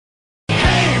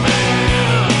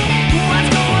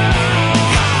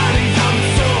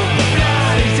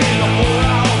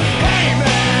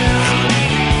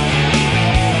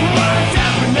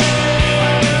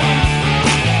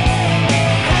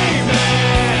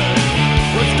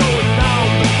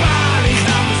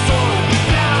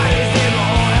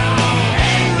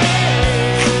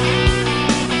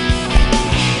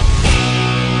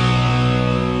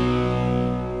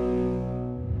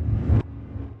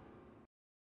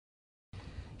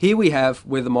Here we have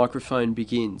where the microphone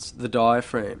begins, the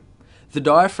diaphragm. The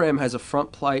diaphragm has a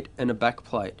front plate and a back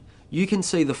plate. You can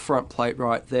see the front plate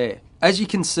right there. As you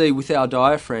can see with our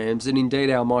diaphragms, and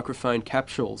indeed our microphone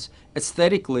capsules,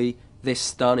 aesthetically they're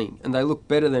stunning and they look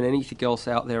better than anything else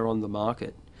out there on the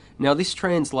market. Now this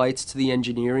translates to the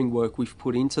engineering work we've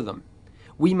put into them.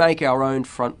 We make our own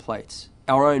front plates,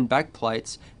 our own back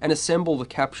plates, and assemble the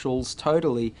capsules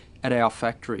totally at our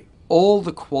factory. All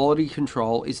the quality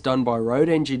control is done by Rode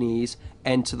engineers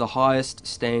and to the highest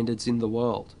standards in the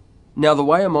world. Now the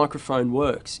way a microphone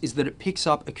works is that it picks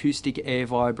up acoustic air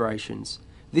vibrations.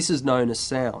 This is known as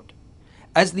sound.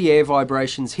 As the air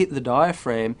vibrations hit the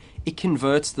diaphragm, it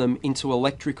converts them into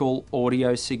electrical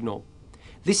audio signal.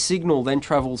 This signal then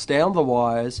travels down the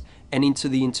wires and into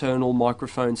the internal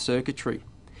microphone circuitry.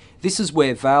 This is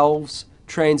where valves,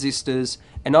 transistors,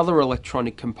 and other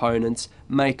electronic components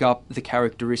make up the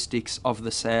characteristics of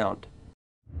the sound.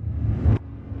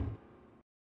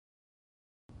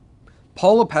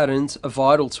 Polar patterns are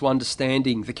vital to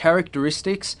understanding the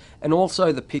characteristics and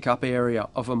also the pickup area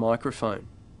of a microphone.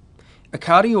 A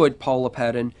cardioid polar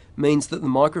pattern means that the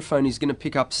microphone is going to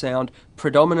pick up sound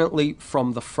predominantly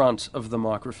from the front of the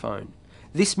microphone.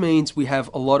 This means we have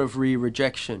a lot of rear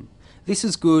rejection. This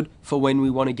is good for when we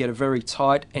want to get a very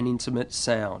tight and intimate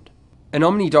sound. An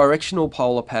omnidirectional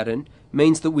polar pattern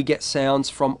means that we get sounds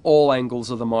from all angles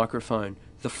of the microphone,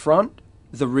 the front,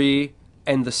 the rear,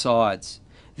 and the sides.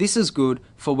 This is good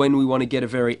for when we want to get a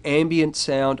very ambient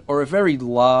sound or a very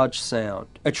large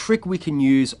sound. A trick we can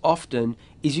use often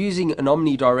is using an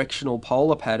omnidirectional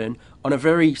polar pattern on a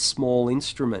very small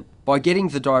instrument. By getting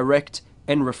the direct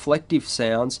and reflective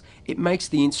sounds, it makes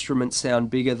the instrument sound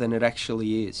bigger than it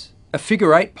actually is. A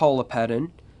figure 8 polar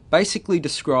pattern basically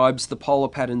describes the polar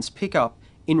pattern's pickup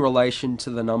in relation to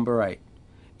the number 8.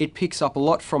 It picks up a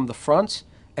lot from the front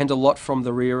and a lot from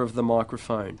the rear of the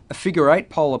microphone. A figure 8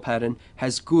 polar pattern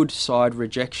has good side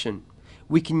rejection.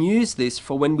 We can use this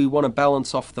for when we want to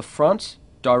balance off the front,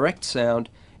 direct sound,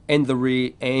 and the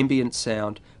rear ambient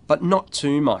sound, but not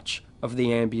too much of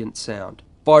the ambient sound.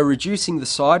 By reducing the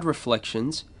side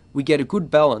reflections, we get a good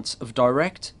balance of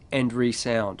direct and rear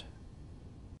sound.